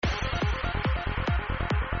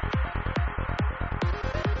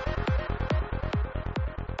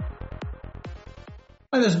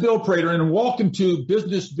Hi, this is Bill Prater, and welcome to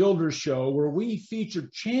Business Builders Show, where we feature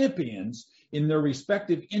champions in their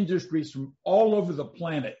respective industries from all over the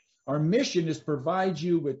planet. Our mission is to provide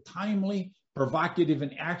you with timely, provocative,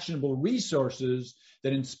 and actionable resources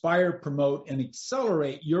that inspire, promote, and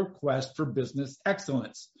accelerate your quest for business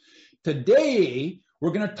excellence. Today,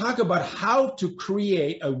 we're going to talk about how to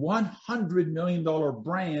create a $100 million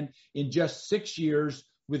brand in just 6 years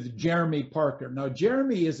with Jeremy Parker. Now,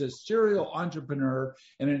 Jeremy is a serial entrepreneur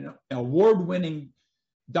and an award-winning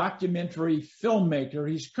documentary filmmaker.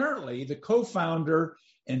 He's currently the co-founder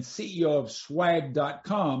and CEO of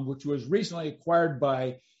Swag.com, which was recently acquired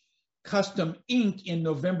by Custom Inc. in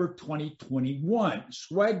November 2021.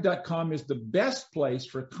 Swag.com is the best place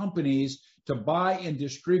for companies to buy and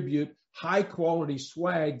distribute high-quality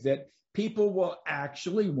swag that people will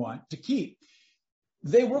actually want to keep.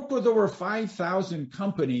 They work with over 5,000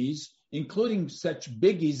 companies, including such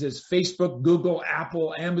biggies as Facebook, Google,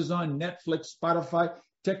 Apple, Amazon, Netflix, Spotify,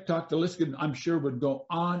 TikTok. The list, I'm sure, would go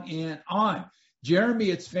on and on. Jeremy,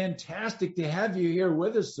 it's fantastic to have you here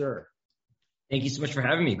with us, sir. Thank you so much for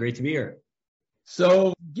having me. Great to be here.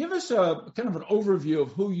 So give us a kind of an overview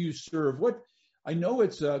of who you serve. What I know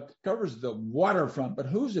it covers the waterfront, but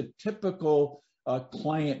who's a typical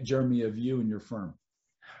client, Jeremy, of you and your firm?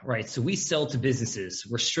 Right. So we sell to businesses.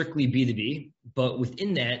 We're strictly B2B, but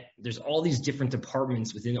within that, there's all these different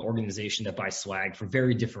departments within the organization that buy swag for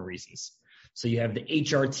very different reasons. So you have the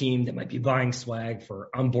HR team that might be buying swag for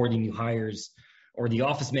onboarding new hires, or the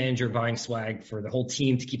office manager buying swag for the whole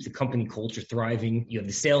team to keep the company culture thriving. You have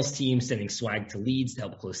the sales team sending swag to leads to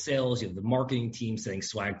help close sales. You have the marketing team sending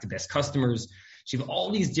swag to best customers. So you have all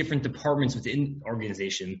these different departments within the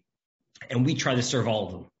organization, and we try to serve all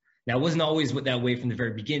of them. Now, it wasn't always that way from the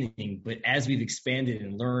very beginning, but as we've expanded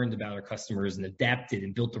and learned about our customers and adapted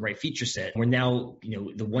and built the right feature set, we're now,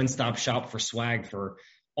 the one-stop shop for swag for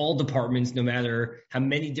all departments, no matter how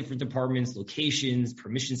many different departments, locations,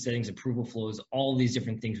 permission settings, approval flows, all these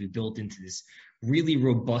different things we built into this really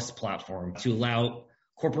robust platform to allow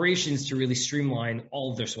corporations to really streamline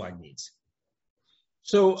all of their swag needs.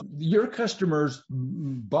 So your customers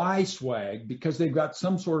buy swag because they've got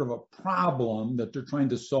some sort of a problem that they're trying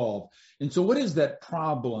to solve. And so what is that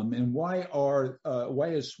problem, and why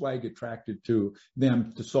is swag attracted to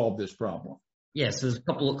them to solve this problem? Yes, there's a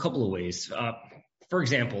couple of ways. For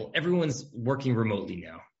example, everyone's working remotely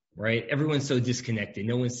now, right? Everyone's so disconnected.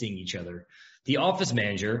 No one's seeing each other. The office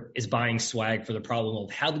manager is buying swag for the problem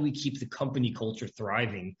of how do we keep the company culture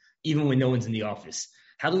thriving even when no one's in the office?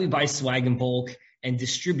 How do we buy swag in bulk and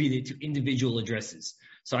distribute it to individual addresses?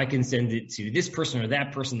 So I can send it to this person or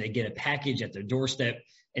that person. They get a package at their doorstep,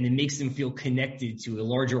 and it makes them feel connected to a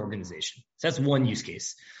larger organization. So that's one use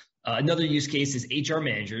case. Another use case is HR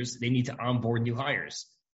managers. They need to onboard new hires,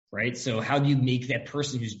 right? So how do you make that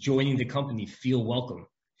person who's joining the company feel welcome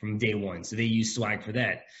from day one? So they use swag for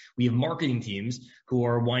that. We have marketing teams who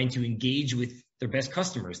are wanting to engage with their best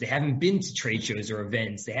customers. They haven't been to trade shows or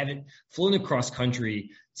events. They haven't flown across country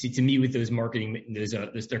to meet with those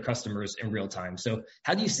their customers in real time. So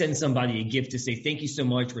how do you send somebody a gift to say, thank you so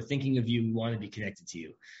much, we're thinking of you, we want to be connected to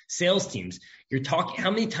you? Sales teams, how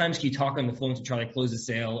many times can you talk on the phone to try to close a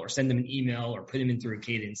sale or send them an email or put them in through a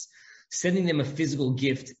cadence? Sending them a physical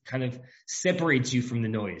gift kind of separates you from the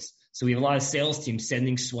noise. So we have a lot of sales teams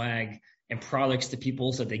sending swag and products to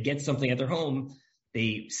people so that they get something at their home.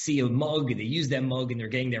 They see a mug, they use that mug, and they're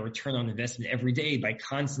getting that return on investment every day by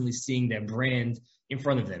constantly seeing that brand in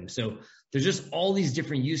front of them. So there's just all these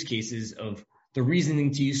different use cases of the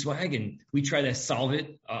reasoning to use swag, and we try to solve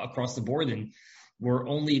it across the board. And we're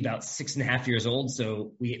only about 6.5 years old,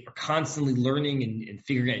 so we are constantly learning and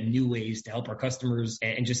figuring out new ways to help our customers.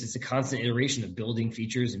 And just it's a constant iteration of building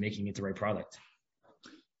features and making it the right product.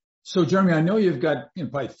 So, Jeremy, I know you've got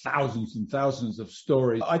probably thousands and thousands of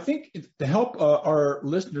stories. I think to help our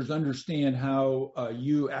listeners understand how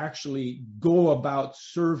you actually go about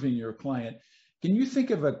serving your client, can you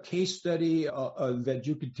think of a case study that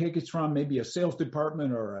you could take us from, maybe a sales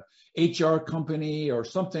department or a HR company or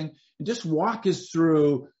something, and just walk us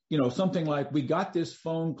through, something like, we got this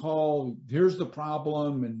phone call, here's the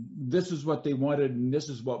problem, and this is what they wanted, and this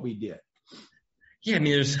is what we did. Yeah,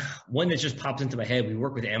 there's one that just popped into my head. We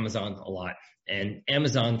work with Amazon a lot. And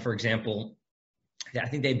Amazon, for example, I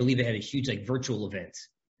think they believe they had a huge virtual event,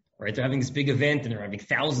 right? They're having this big event and they're having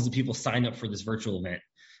thousands of people sign up for this virtual event.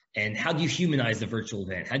 And how do you humanize the virtual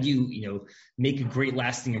event? How do you, make a great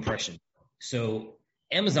lasting impression? So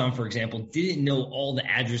Amazon, for example, didn't know all the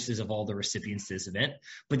addresses of all the recipients to this event,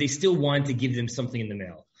 but they still wanted to give them something in the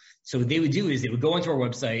mail. So what they would do is they would go onto our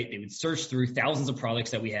website, they would search through thousands of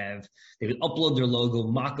products that we have, they would upload their logo,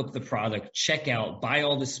 mock up the product, check out, buy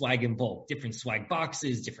all the swag in bulk, different swag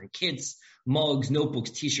boxes, different kits, mugs,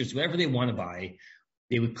 notebooks, t-shirts, whatever they want to buy.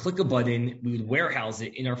 They would click a button, we would warehouse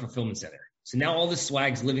it in our fulfillment center. So now all the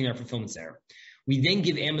swag's living in our fulfillment center. We then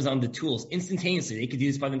give Amazon the tools instantaneously, they could do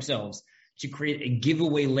this by themselves, to create a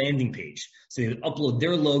giveaway landing page. So they would upload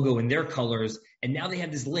their logo and their colors, and now they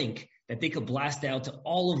have this link that they could blast out to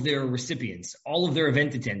all of their recipients, all of their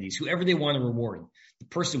event attendees, whoever they want to reward. The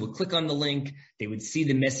person would click on the link, they would see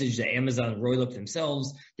the message that Amazon wrote up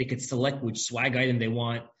themselves, they could select which swag item they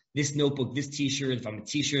want, this notebook, this t-shirt, if I'm a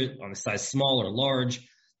t-shirt on a size small or large,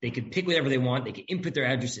 they could pick whatever they want, they could input their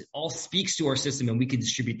address, it all speaks to our system and we could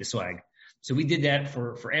distribute the swag. So we did that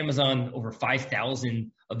for Amazon, over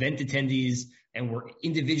 5,000 event attendees, and we're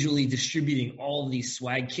individually distributing all of these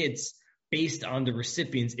swag kits based on the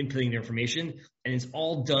recipients inputting their information, and it's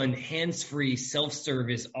all done hands-free,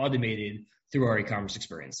 self-service, automated through our e-commerce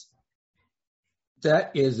experience.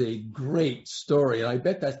 That is a great story. And I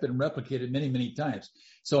bet that's been replicated many, many times.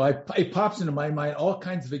 So it pops into my mind all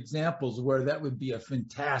kinds of examples where that would be a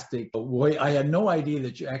fantastic way. I had no idea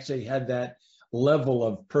that you actually had that level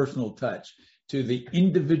of personal touch to the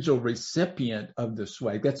individual recipient of the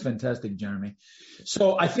swag. That's fantastic, Jeremy.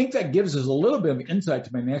 So I think that gives us a little bit of insight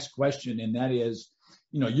to my next question, and that is,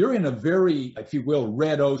 you're in a very, if you will,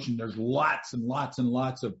 red ocean. There's lots and lots and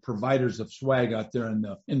lots of providers of swag out there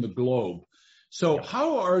in the globe. So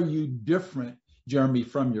how are you different, Jeremy,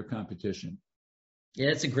 from your competition? Yeah,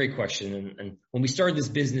 that's a great question. And when we started this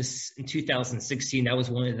business in 2016, that was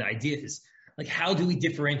one of the ideas. Like, how do we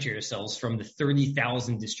differentiate ourselves from the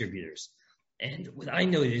 30,000 distributors? And what I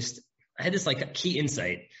noticed, I had this like a key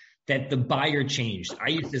insight that the buyer changed.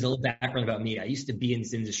 There's a little background about me. I used to be in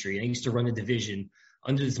this industry, and I used to run a division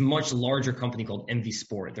under this much larger company called MV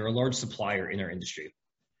Sport. They're a large supplier in our industry.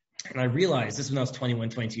 And I realized, this was when I was 21,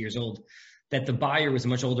 22 years old, that the buyer was a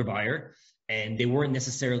much older buyer, and they weren't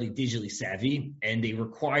necessarily digitally savvy, and they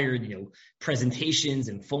required, presentations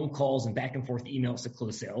and phone calls and back and forth emails to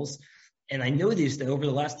close sales. And I noticed that over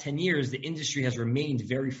the last 10 years, the industry has remained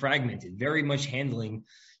very fragmented, very much handling,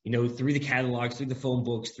 through the catalogs, through the phone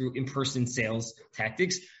books, through in-person sales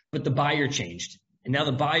tactics, but the buyer changed. And now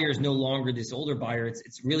the buyer is no longer this older buyer.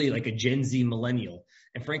 It's really like a Gen Z millennial.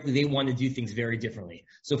 And frankly, they want to do things very differently.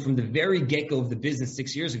 So from the very get-go of the business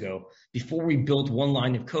 6 years ago, before we built one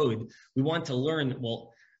line of code, we want to learn,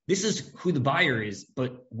 well, this is who the buyer is,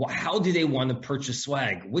 but how do they want to purchase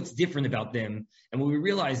swag? What's different about them? And what we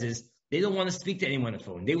realize is they don't want to speak to anyone on the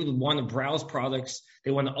phone. They would want to browse products.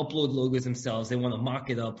 They want to upload logos themselves. They want to mock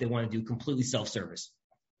it up. They want to do completely self-service.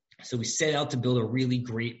 So we set out to build a really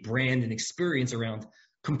great brand and experience around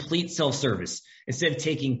complete self-service. Instead of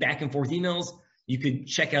taking back and forth emails, you could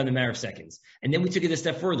check out in a matter of seconds. And then we took it a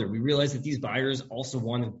step further. We realized that these buyers also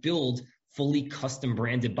want to build fully custom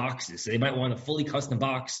branded boxes. So they might want a fully custom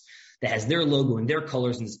box that has their logo and their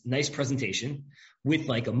colors and this nice presentation with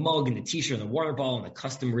like a mug and a t-shirt and a water bottle and a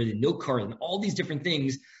custom written note card and all these different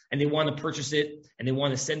things. And they want to purchase it, and they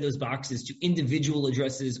want to send those boxes to individual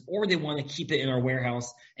addresses, or they want to keep it in our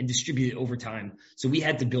warehouse and distribute it over time. So we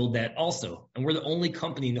had to build that also. And we're the only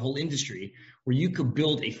company in the whole industry where you could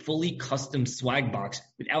build a fully custom swag box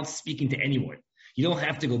without speaking to anyone. You don't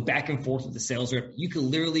have to go back and forth with the sales rep. You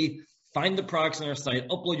can literally find the products on our site,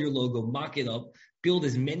 upload your logo, mock it up, build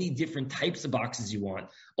as many different types of boxes you want,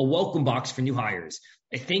 a welcome box for new hires,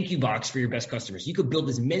 a thank you box for your best customers. You could build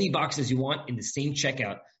as many boxes you want in the same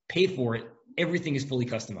checkout, pay for it. Everything is fully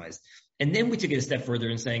customized. And then we took it a step further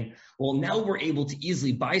and saying, well, now we're able to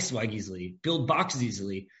easily buy swag easily, build boxes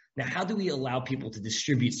easily. Now, how do we allow people to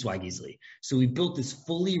distribute swag easily? So we built this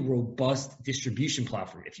fully robust distribution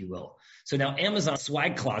platform, if you will. So now Amazon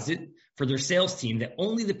Swag Closet for their sales team, that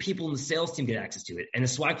only the people in the sales team get access to it, and a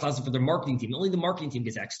Swag Closet for their marketing team, only the marketing team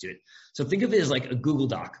gets access to it. So think of it as like a Google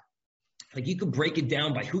Doc. Like you could break it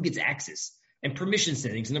down by who gets access and permission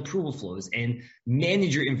settings and approval flows and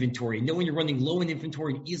manage your inventory, know when you're running low in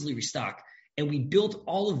inventory and easily restock. And we built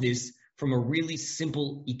all of this from a really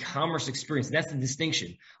simple e-commerce experience. And that's the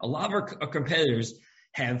distinction. A lot of our competitors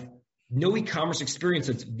have no e-commerce experience,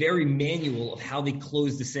 so it's very manual of how they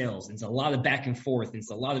close the sales. It's a lot of back and forth, and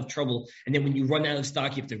it's a lot of trouble. And then when you run out of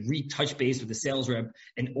stock, you have to retouch base with the sales rep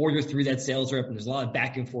and order through that sales rep, and there's a lot of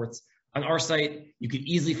back and forth. On our site, you can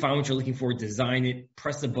easily find what you're looking for, design it,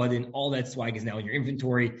 press a button. All that swag is now in your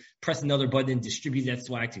inventory. Press another button, distribute that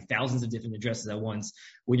swag to thousands of different addresses at once.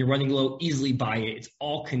 When you're running low, easily buy it. It's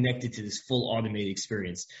all connected to this full automated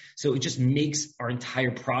experience. So it just makes our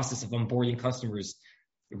entire process of onboarding customers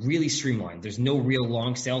really streamlined. There's no real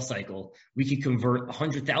long sales cycle. We could convert a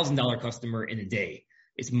 $100,000 customer in a day.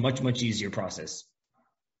 It's a much, much easier process.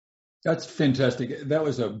 That's fantastic. That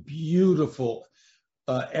was a beautiful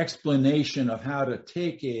explanation of how to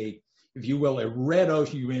take if you will, a red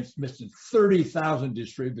ocean. You mentioned 30,000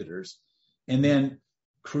 distributors, and then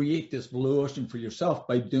create this blue ocean for yourself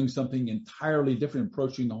by doing something entirely different,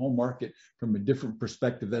 approaching the whole market from a different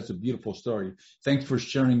perspective. That's a beautiful story. Thanks for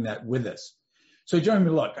sharing that with us. So Jeremy,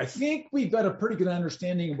 look, I think we've got a pretty good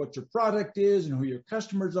understanding of what your product is and who your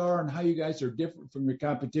customers are and how you guys are different from your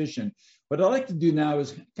competition. What I'd like to do now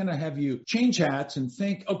is kind of have you change hats and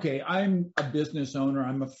think, okay, I'm a business owner,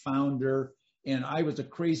 I'm a founder, and I was a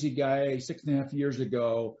crazy guy 6.5 years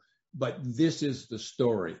ago, but this is the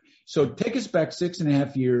story. So take us back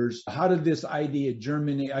 6.5 years. How did this idea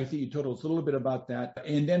germinate? I think you told us a little bit about that.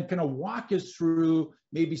 And then kind of walk us through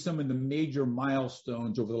maybe some of the major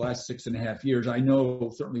milestones over the last 6.5 years. I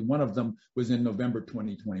know certainly one of them was in November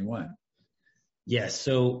 2021. Yes.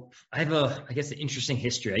 So I have an interesting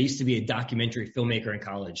history. I used to be a documentary filmmaker in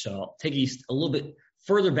college. So I'll take you a little bit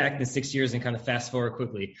further back than 6 years and kind of fast forward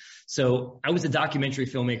quickly. So I was a documentary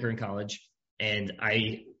filmmaker in college, and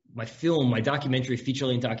my documentary,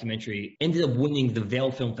 feature-length documentary, ended up winning the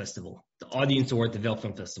Vail Film Festival, the audience award at the Vail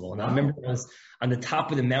Film Festival. And wow. I remember I was on the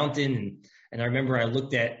top of the mountain, and I remember I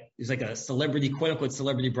looked at, it was like a celebrity, quote-unquote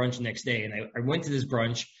celebrity brunch the next day. And I went to this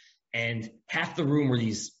brunch, and half the room were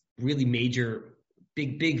these really major,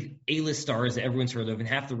 big A-list stars that everyone's heard of, and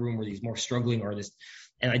half the room were these more struggling artists.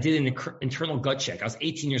 And I did an internal gut check. I was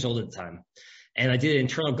 18 years old at the time. And I did an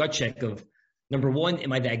internal gut check of, number one,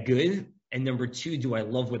 am I that good? And number two, do I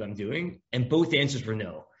love what I'm doing? And both answers were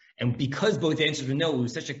no. And because both answers were no, it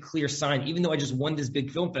was such a clear sign, even though I just won this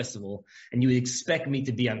big film festival and you would expect me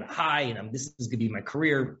to be on the high and this is going to be my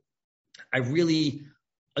career, I really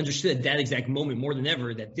understood at that exact moment more than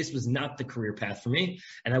ever that this was not the career path for me.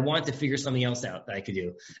 And I wanted to figure something else out that I could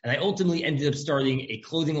do. And I ultimately ended up starting a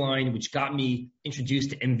clothing line, which got me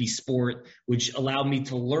introduced to MV Sport, which allowed me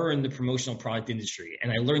to learn the promotional product industry. And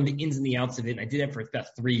I learned the ins and the outs of it. And I did that for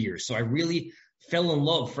about 3 years. So I really fell in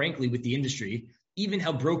love, frankly, with the industry, even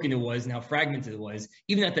how broken it was and how fragmented it was.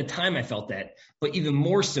 Even at the time I felt that, but even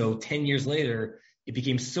more so 10 years later, it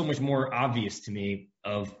became so much more obvious to me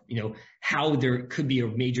of, how there could be a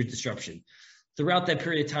major disruption. Throughout that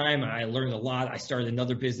period of time, I learned a lot. I started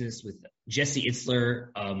another business with Jesse Itzler,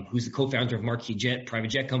 who's the co-founder of Marquis Jet, private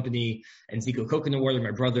jet company, and Zico Coconut,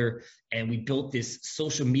 my brother. And we built this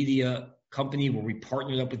social media company where we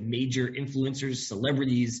partnered up with major influencers,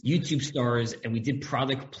 celebrities, YouTube stars, and we did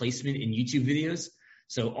product placement in YouTube videos.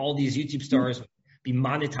 So all these YouTube stars be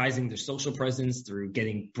monetizing their social presence through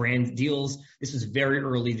getting brand deals. This was very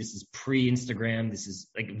early. This is pre-Instagram. This is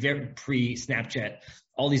like very pre-Snapchat,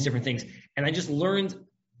 all these different things. And I just learned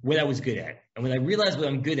what I was good at. And when I realized what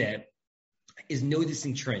I'm good at is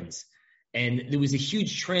noticing trends. And there was a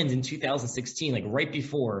huge trend in 2016, like right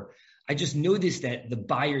before, I just noticed that the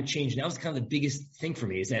buyer changed. And that was kind of the biggest thing for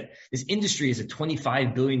me, is that this industry is a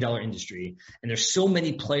 $25 billion industry. And there's so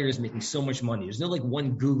many players making so much money. There's no like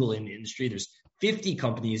one Google in the industry. There's 50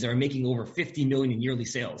 companies that are making over 50 million in yearly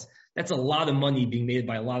sales. That's a lot of money being made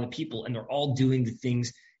by a lot of people, and they're all doing the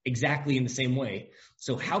things exactly in the same way.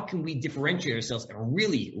 So how can we differentiate ourselves and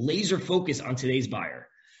really laser focus on today's buyer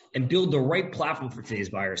and build the right platform for today's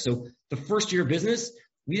buyer? So the first year of business,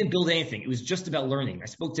 we didn't build anything. It was just about learning. I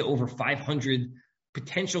spoke to over 500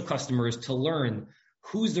 potential customers to learn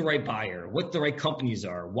who's the right buyer, what the right companies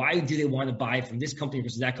are, why do they want to buy from this company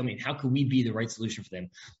versus that company, and how can we be the right solution for them?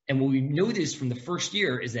 And what we noticed from the first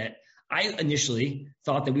year is that I initially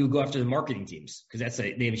thought that we would go after the marketing teams because they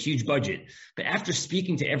have a huge budget. But after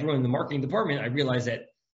speaking to everyone in the marketing department, I realized that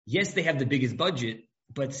yes, they have the biggest budget,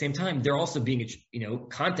 but at the same time, they're also being,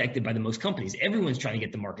 contacted by the most companies. Everyone's trying to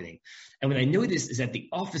get the marketing. And what I noticed is that the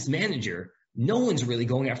office manager, no one's really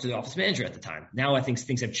going after the office manager at the time. Now I think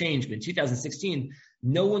things have changed, but in 2016,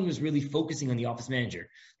 no one was really focusing on the office manager.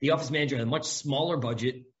 The office manager had a much smaller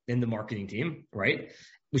budget than the marketing team, right?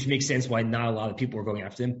 Which makes sense why not a lot of people were going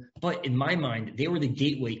after them. But in my mind, they were the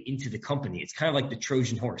gateway into the company. It's kind of like the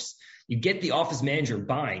Trojan horse. You get the office manager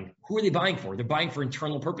buying. Who are they buying for? They're buying for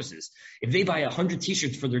internal purposes. If they buy 100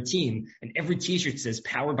 t-shirts for their team and every t-shirt says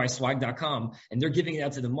powered by swag.com and they're giving it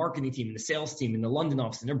out to the marketing team and the sales team in the London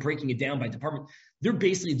office and they're breaking it down by department, they're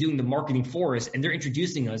basically doing the marketing for us and they're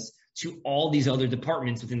introducing us to all these other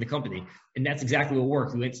departments within the company. And that's exactly what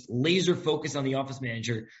worked. We went laser focused on the office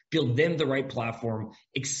manager, build them the right platform,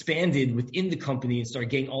 expanded within the company and started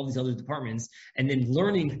getting all these other departments, and then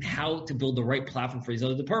learning how to build the right platform for these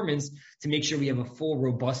other departments to make sure we have a full,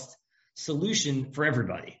 robust solution for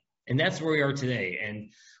everybody. And that's where we are today.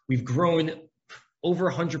 And we've grown over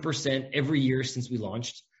 100% every year since we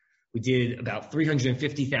launched. We did about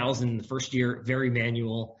 350,000 in the first year, very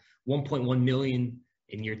manual, 1.1 million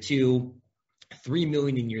in year 2, 3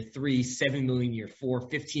 million in year 3, 7 million in year 4,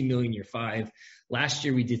 15 million in year 5. Last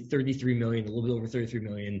year, we did 33 million, a little bit over 33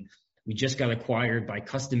 million. We just got acquired by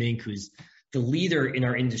Custom Ink, who's the leader in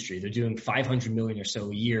our industry. They're doing 500 million or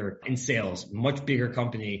so a year in sales, much bigger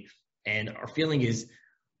company. And our feeling is,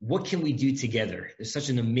 what can we do together? There's such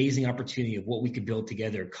an amazing opportunity of what we could build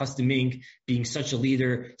together. Custom Ink being such a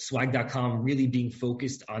leader, swag.com really being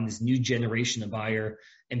focused on this new generation of buyer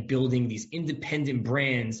and building these independent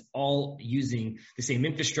brands, all using the same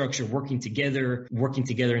infrastructure, working together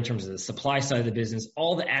in terms of the supply side of the business,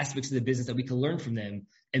 all the aspects of the business that we can learn from them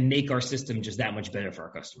and make our system just that much better for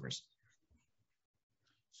our customers.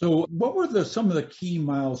 So what were some of the key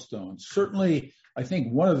milestones? Certainly, I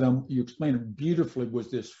think one of them, you explained it beautifully,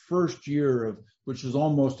 was this first year of, which is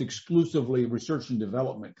almost exclusively research and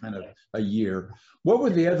development kind of a year. What were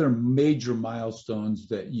the other major milestones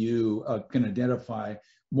that you can identify?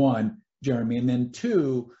 One, Jeremy, and then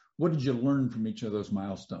two, what did you learn from each of those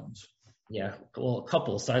milestones? Yeah, well, a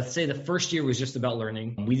couple. So I'd say the first year was just about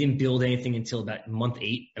learning. We didn't build anything until about month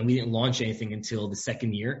 8, and we didn't launch anything until the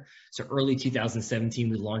second year. So early 2017,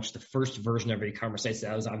 we launched the first version of our e-commerce site. So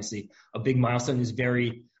that was obviously a big milestone. It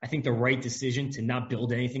was I think the right decision to not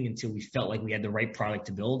build anything until we felt like we had the right product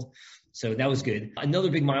to build. So that was good.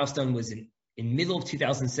 Another big milestone was in middle of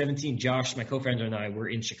 2017, Josh, my co-founder, and I were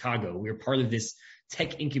in Chicago. We were part of this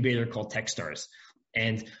tech incubator called Techstars.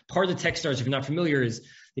 And part of the Techstars, if you're not familiar, is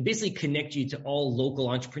they basically connect you to all local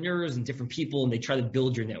entrepreneurs and different people, and they try to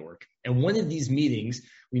build your network. And one of these meetings,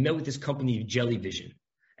 we met with this company, Jellyvision.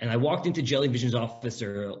 And I walked into Jellyvision's office.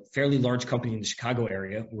 They're a fairly large company in the Chicago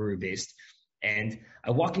area where we're based. And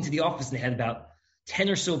I walked into the office, and they had about 10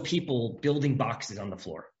 or so people building boxes on the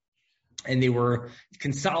floor. And they were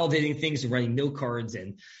consolidating things and writing note cards.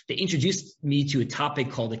 And they introduced me to a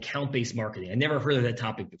topic called account-based marketing. I never heard of that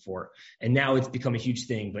topic before. And now it's become a huge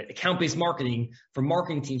thing. But account-based marketing for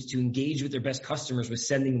marketing teams to engage with their best customers with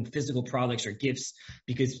sending them physical products or gifts,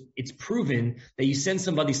 because it's proven that you send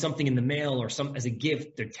somebody something in the mail or as a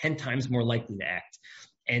gift, they're 10 times more likely to act.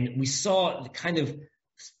 And we saw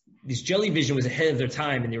this Jellyvision was ahead of their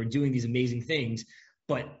time, and they were doing these amazing things.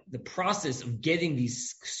 But the process of getting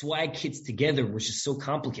these swag kits together was just so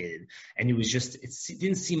complicated. And it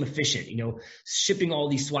didn't seem efficient, shipping all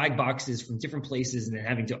these swag boxes from different places and then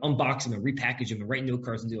having to unbox them and repackage them and write note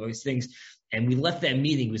cards and do all these things. And we left that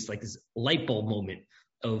meeting with like this light bulb moment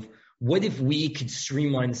of, what if we could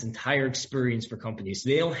streamline this entire experience for companies so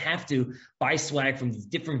they don't have to buy swag from these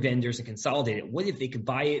different vendors and consolidate it? What if they could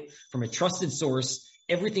buy it from a trusted source?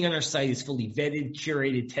 Everything on our site is fully vetted,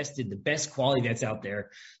 curated, tested, the best quality that's out there.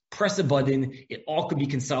 Press a button. It all could be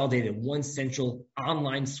consolidated in one central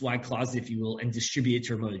online swag closet, if you will, and distributed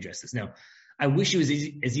to remote addresses. Now, I wish it was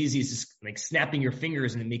as easy as just like snapping your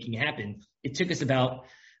fingers and making it happen. It took us about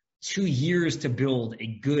 2 years to build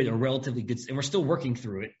a relatively good, and we're still working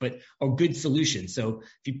through it, but a good solution. So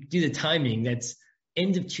if you do the timing, that's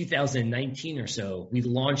end of 2019 or so, we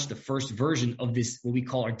launched the first version of this, what we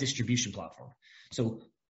call our distribution platform. So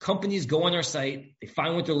companies go on our site, they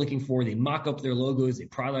find what they're looking for, they mock up their logos, their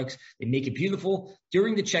products, they make it beautiful.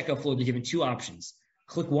 During the checkout flow, they're given 2 options.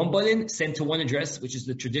 Click one button, send to one address, which is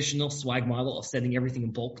the traditional swag model of sending everything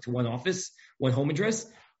in bulk to one office, one home address,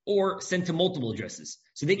 or send to multiple addresses.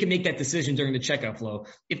 So they can make that decision during the checkout flow.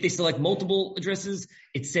 If they select multiple addresses,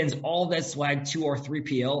 it sends all that swag to our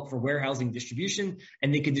 3PL for warehousing distribution,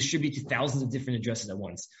 and they can distribute to thousands of different addresses at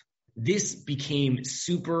once. This became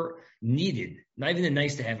super needed, not even a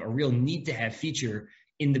nice to have, a real need to have feature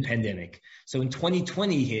in the pandemic. So in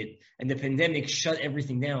 2020 hit and the pandemic shut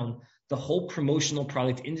everything down, the whole promotional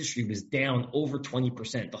product industry was down over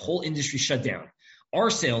 20%. The whole industry shut down. Our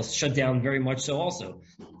sales shut down very much so also.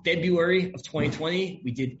 February of 2020,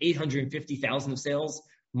 we did 850,000 of sales.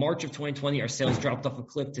 March of 2020, our sales dropped off a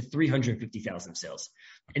cliff to 350,000 sales.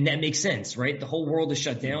 And that makes sense, right? The whole world is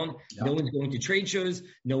shut down. Yeah. No one's going to trade shows.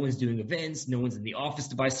 No one's doing events. No one's in the office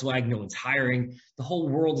to buy swag. No one's hiring. The whole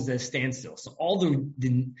world is at a standstill. So all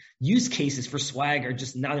the use cases for swag are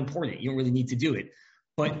just not important. You don't really need to do it.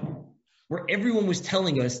 But where everyone was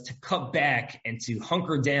telling us to cut back and to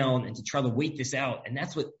hunker down and to try to wait this out. And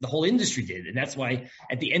that's what the whole industry did. And that's why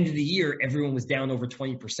at the end of the year, everyone was down over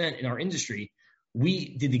 20% in our industry.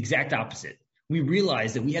 We did the exact opposite. We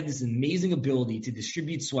realized that we had this amazing ability to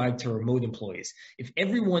distribute swag to remote employees. If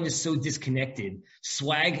everyone is so disconnected,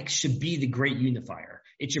 swag should be the great unifier.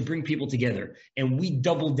 It should bring people together. And we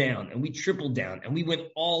doubled down and we tripled down and we went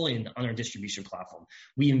all in on our distribution platform.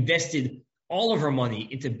 We invested all of our money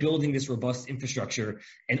into building this robust infrastructure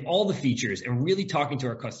and all the features and really talking to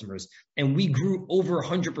our customers. And we grew over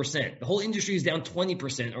 100%. The whole industry is down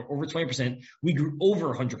 20% or over 20%. We grew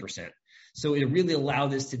over 100%. So it really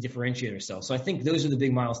allowed us to differentiate ourselves. So I think those are the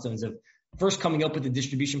big milestones of first coming up with the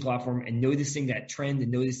distribution platform and noticing that trend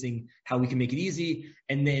and noticing how we can make it easy.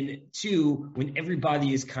 And then two, when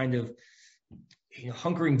everybody is kind of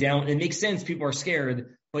hunkering down, it makes sense. People are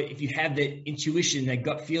scared. But if you have that intuition, that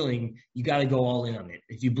gut feeling, you got to go all in on it.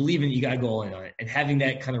 If you believe in it, you got to go all in on it. And having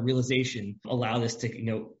that kind of realization allowed us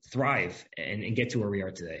to, thrive and get to where we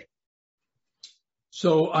are today.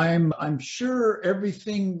 So I'm sure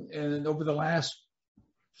everything over the last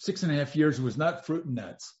 6.5 years was not fruit and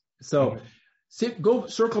nuts. So go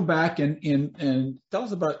circle back and tell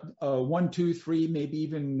us about 1, 2, 3, maybe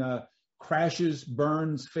even crashes,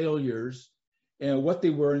 burns, failures, and what they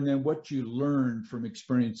were, and then what you learned from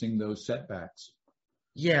experiencing those setbacks.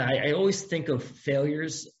 Yeah, I always think of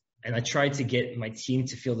failures, and I try to get my team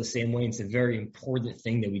to feel the same way. It's a very important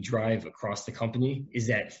thing that we drive across the company, is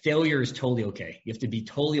that failure is totally okay. You have to be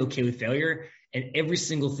totally okay with failure. And every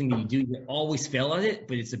single thing that you do, you always fail at it,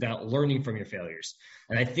 but it's about learning from your failures.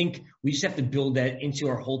 And I think we just have to build that into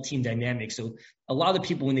our whole team dynamic. So a lot of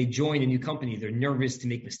people, when they join a new company, they're nervous to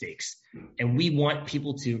make mistakes. And we want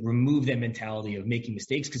people to remove that mentality of making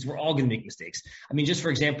mistakes, because we're all going to make mistakes. I mean, just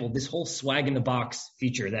for example, this whole swag in the box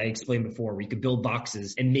feature that I explained before, where you could build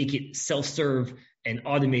boxes and make it self-serve and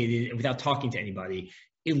automated and without talking to anybody.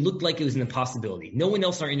 It looked like it was an impossibility. No one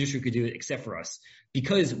else in our industry could do it except for us,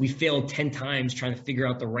 because we failed 10 times trying to figure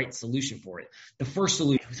out the right solution for it. The first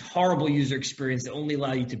solution was horrible user experience that only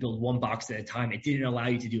allowed you to build one box at a time. It didn't allow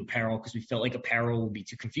you to do apparel because we felt like apparel would be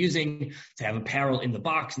too confusing to have apparel in the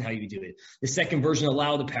box and how you do it. The second version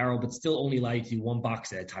allowed apparel, but still only allowed you to do one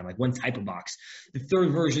box at a time, like one type of box. The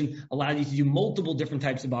third version allowed you to do multiple different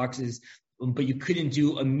types of boxes, but you couldn't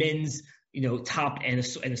do a men's top and a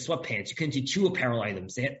sweatpants. You couldn't do 2 apparel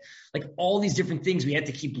items. They had like all these different things we had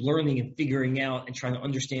to keep learning and figuring out and trying to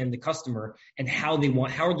understand the customer and how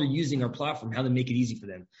they're using our platform, how to make it easy for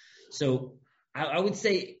them. So I would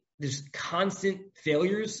say there's constant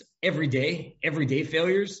failures everyday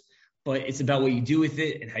failures, but it's about what you do with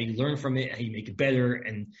it and how you learn from it, how you make it better.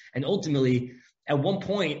 And ultimately, at one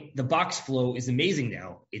point, the box flow is amazing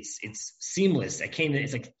now. It's seamless.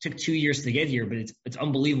 Took 2 years to get here, but it's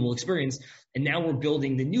unbelievable experience. And now we're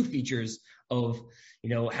building the new features of,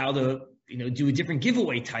 how to, do a different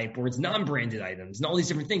giveaway type where it's non-branded items and all these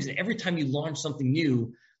different things. And every time you launch something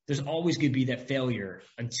new, there's always going to be that failure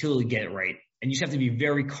until you get it right. And you just have to be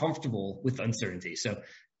very comfortable with uncertainty. So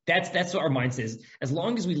that's what our mindset is. As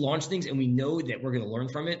long as we launch things and we know that we're going to learn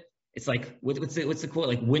from it, it's like, what's the quote?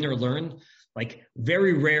 Like, win or learn. Like,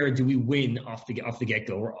 very rare do we win off the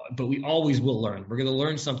get-go, but we always will learn. We're going to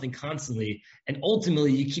learn something constantly. And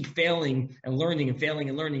ultimately, you keep failing and learning and failing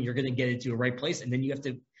and learning, you're going to get it to a right place. And then you have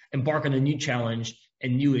to embark on a new challenge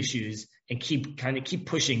and new issues and keep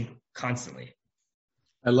pushing constantly.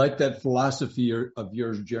 I like that philosophy of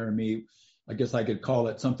yours, Jeremy. I guess I could call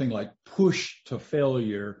it something like push to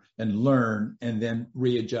failure and learn, and then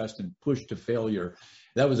readjust and push to failure.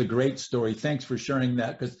 That was a great story. Thanks for sharing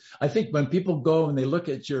that, because I think when people go and they look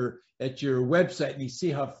at your website and you see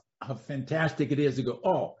how fantastic it is, they go,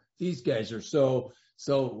 oh, these guys are so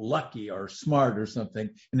lucky or smart or something.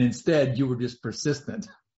 And instead, you were just persistent.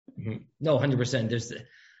 Mm-hmm. No, 100%.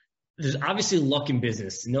 There's obviously luck in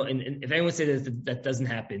business. No, and if anyone says that doesn't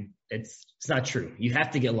happen, it's not true. You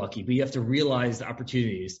have to get lucky, but you have to realize the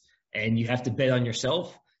opportunities, and you have to bet on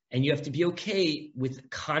yourself. And you have to be okay with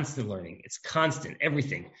constant learning. It's constant,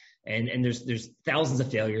 everything. And there's thousands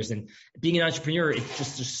of failures. And being an entrepreneur,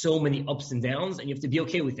 there's so many ups and downs, and you have to be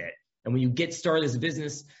okay with that. And when you get started as a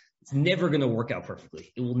business, it's never going to work out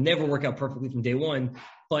perfectly. It will never work out perfectly from day one,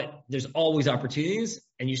 but there's always opportunities,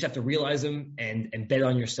 and you just have to realize them and bet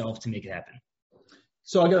on yourself to make it happen.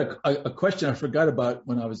 So I got a question I forgot about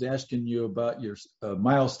when I was asking you about your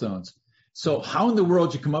milestones. So how in the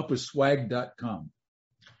world did you come up with swag.com?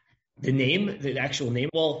 The actual name?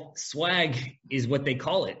 Well, swag is what they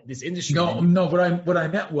call it. This industry. No. What I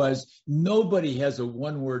meant was nobody has a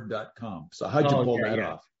oneword.com. So how'd you pull that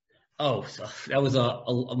off? Oh, so that was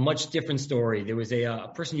a much different story. There was a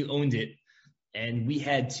person who owned it and we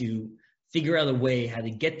had to figure out a way how to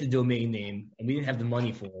get the domain name, and we didn't have the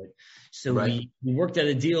money for it. So we worked out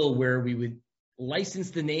a deal where we would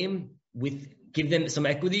license the name give them some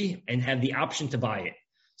equity and have the option to buy it.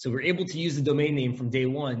 So we're able to use the domain name from day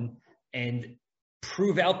one and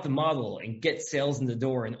prove out the model and get sales in the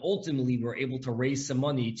door. And ultimately, we're able to raise some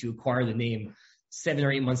money to acquire the name 7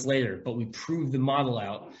 or 8 months later. But we proved the model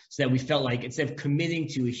out so that we felt like instead of committing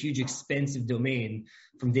to a huge expensive domain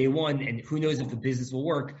from day one, and who knows if the business will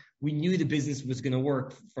work, we knew the business was going to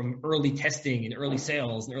work from early testing and early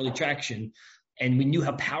sales and early traction. And we knew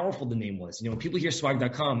how powerful the name was. When people hear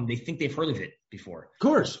swag.com, they think they've heard of it before. Of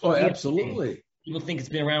course. Oh, absolutely. People think it's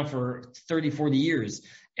been around for 30, 40 years.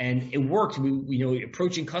 And it worked. We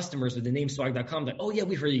approaching customers with the name swag.com, like, oh yeah,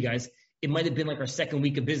 we've heard of you guys. It might have been like our second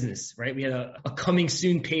week of business, right? We had a coming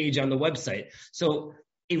soon page on the website. So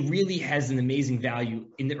it really has an amazing value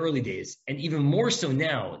in the early days. And even more so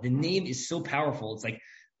now, the name is so powerful. It's like,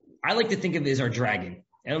 I like to think of it as our dragon.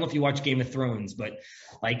 I don't know if you watch Game of Thrones, but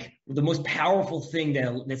like the most powerful thing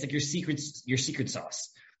that's like your secret sauce.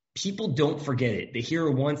 People don't forget it. They hear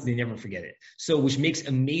it once and they never forget it. So, which makes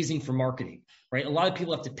amazing for marketing, right? A lot of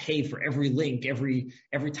people have to pay for every link, every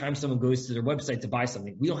time someone goes to their website to buy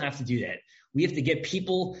something. We don't have to do that. We have to get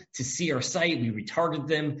people to see our site. We retarget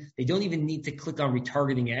them. They don't even need to click on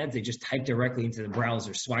retargeting ads. They just type directly into the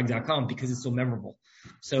browser, swag.com, because it's so memorable.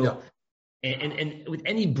 So, and with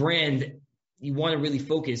any brand, you want to really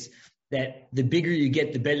focus that the bigger you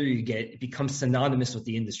get, the better you get. It becomes synonymous with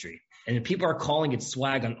the industry. And if people are calling it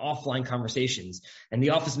swag on offline conversations, and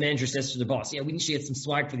the office manager says to the boss, yeah, we need to get some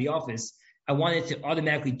swag for the office, I wanted to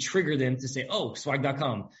automatically trigger them to say, oh,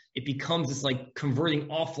 swag.com. It becomes this like converting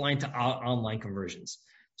offline to online conversions.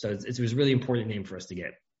 So it was a really important name for us to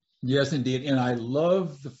get. Yes, indeed. And I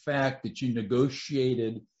love the fact that you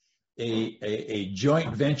negotiated a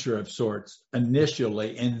joint venture of sorts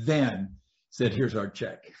initially, and then said, here's our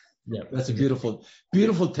check. Yeah, that's a beautiful,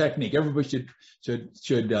 beautiful technique. Everybody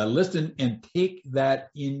should listen and take that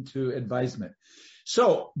into advisement.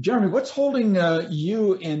 So, Jeremy, what's holding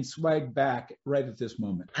you and Swag back right at this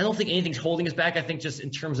moment? I don't think anything's holding us back. I think just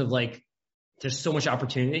in terms of like, there's so much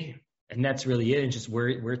opportunity, and that's really it. And just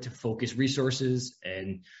where to focus resources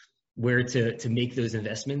and where to make those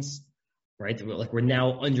investments. Right? Like we're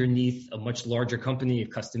now underneath a much larger company of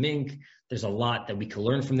Custom Ink. There's a lot that we can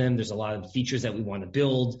learn from them. There's a lot of features that we want to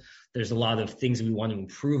build. There's a lot of things that we want to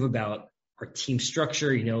improve about our team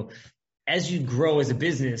structure. As you grow as a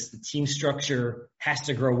business, the team structure has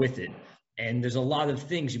to grow with it. And there's a lot of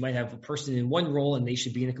things. You might have a person in one role and they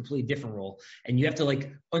should be in a completely different role. And you have to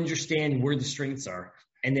like understand where the strengths are.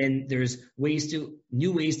 And then there's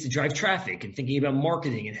new ways to drive traffic and thinking about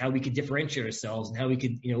marketing and how we could differentiate ourselves and how we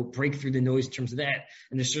could, break through the noise in terms of that.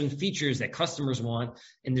 And there's certain features that customers want,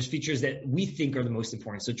 and there's features that we think are the most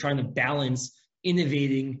important. So trying to balance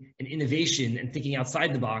innovating and innovation and thinking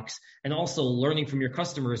outside the box, and also learning from your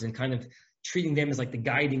customers and kind of treating them as like the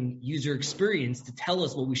guiding user experience to tell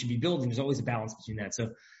us what we should be building. There's always a balance between that.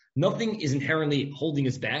 So nothing is inherently holding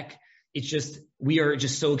us back. It's just, we are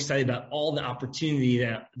just so excited about all the opportunity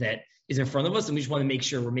that is in front of us. And we just want to make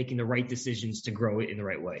sure we're making the right decisions to grow it in the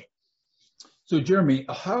right way. So Jeremy,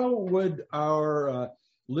 how would our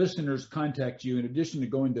listeners contact you in addition to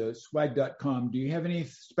going to swag.com? Do you have any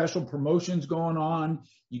special promotions going on?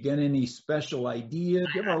 You get any special ideas?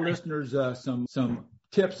 Give our listeners some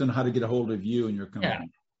tips on how to get a hold of you and your company. Yeah.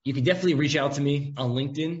 You can definitely reach out to me on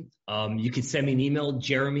LinkedIn. You can send me an email,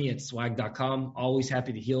 jeremy@swag.com. Always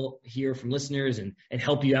happy to hear from listeners and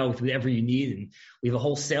help you out with whatever you need. And we have a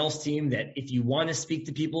whole sales team that if you want to speak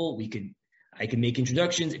to people, I can make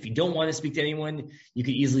introductions. If you don't want to speak to anyone, you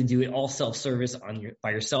can easily do it all self-service by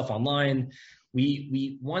yourself online.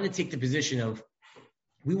 We want to take the position of,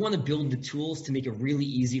 we want to build the tools to make it really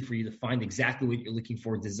easy for you to find exactly what you're looking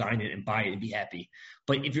for, design it, and buy it and be happy.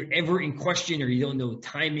 But if you're ever in question, or you don't know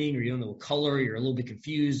timing, or you don't know color, or you're a little bit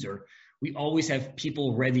confused, or we always have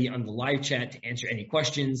people ready on the live chat to answer any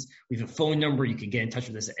questions. We have a phone number. You can get in touch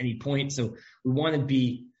with us at any point. So we want to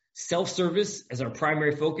be self-service as our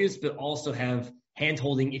primary focus, but also have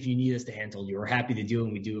hand-holding if you need us to handhold you. We're happy to do it,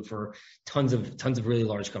 and we do it for tons of really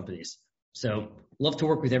large companies. So love to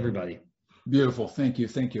work with everybody. Beautiful. Thank you.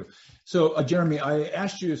 So, Jeremy, I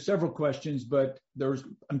asked you several questions, but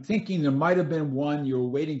I'm thinking there might have been one you were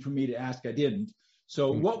waiting for me to ask. I didn't.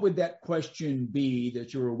 So what would that question be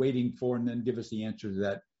that you were waiting for? And then give us the answer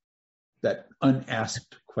to that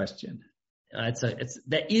unasked question.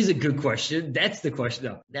 That is a good question. That's the question.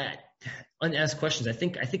 No, that unasked questions. I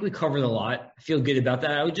think we covered a lot. I feel good about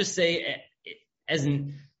that. I would just say as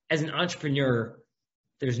an entrepreneur,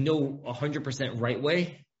 there's no 100% right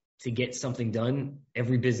way to get something done.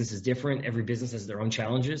 Every business is different. Every business has their own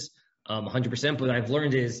challenges, 100%. But what I've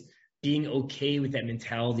learned is being okay with that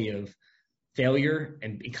mentality of failure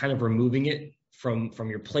and kind of removing it from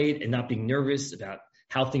your plate and not being nervous about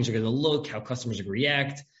how things are going to look, how customers are going to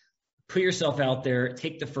react. Put yourself out there,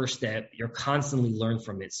 take the first step. You'll constantly learn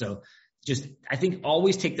from it. So just, I think,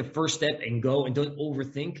 always take the first step and go, and don't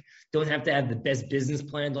overthink. Don't have to have the best business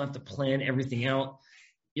plan. Don't have to plan everything out.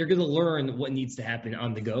 You're going to learn what needs to happen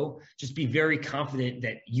on the go. Just be very confident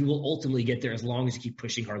that you will ultimately get there as long as you keep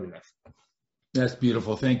pushing hard enough. That's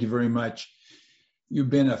beautiful. Thank you very much. You've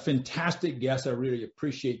been a fantastic guest. I really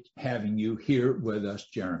appreciate having you here with us,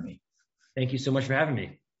 Jeremy. Thank you so much for having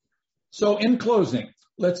me. So in closing,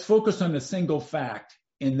 let's focus on a single fact,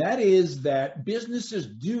 and that is that businesses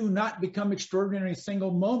do not become extraordinary in a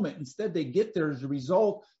single moment. Instead, they get there as a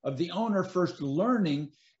result of the owner first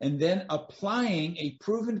learning and then applying a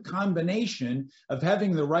proven combination of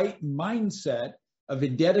having the right mindset, of a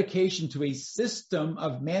dedication to a system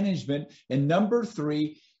of management, and number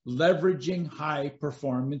 3, leveraging high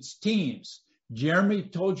performance teams. Jeremy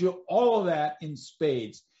told you all of that in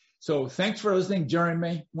spades. So thanks for listening,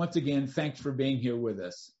 Jeremy. Once again, thanks for being here with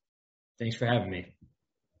us. Thanks for having me.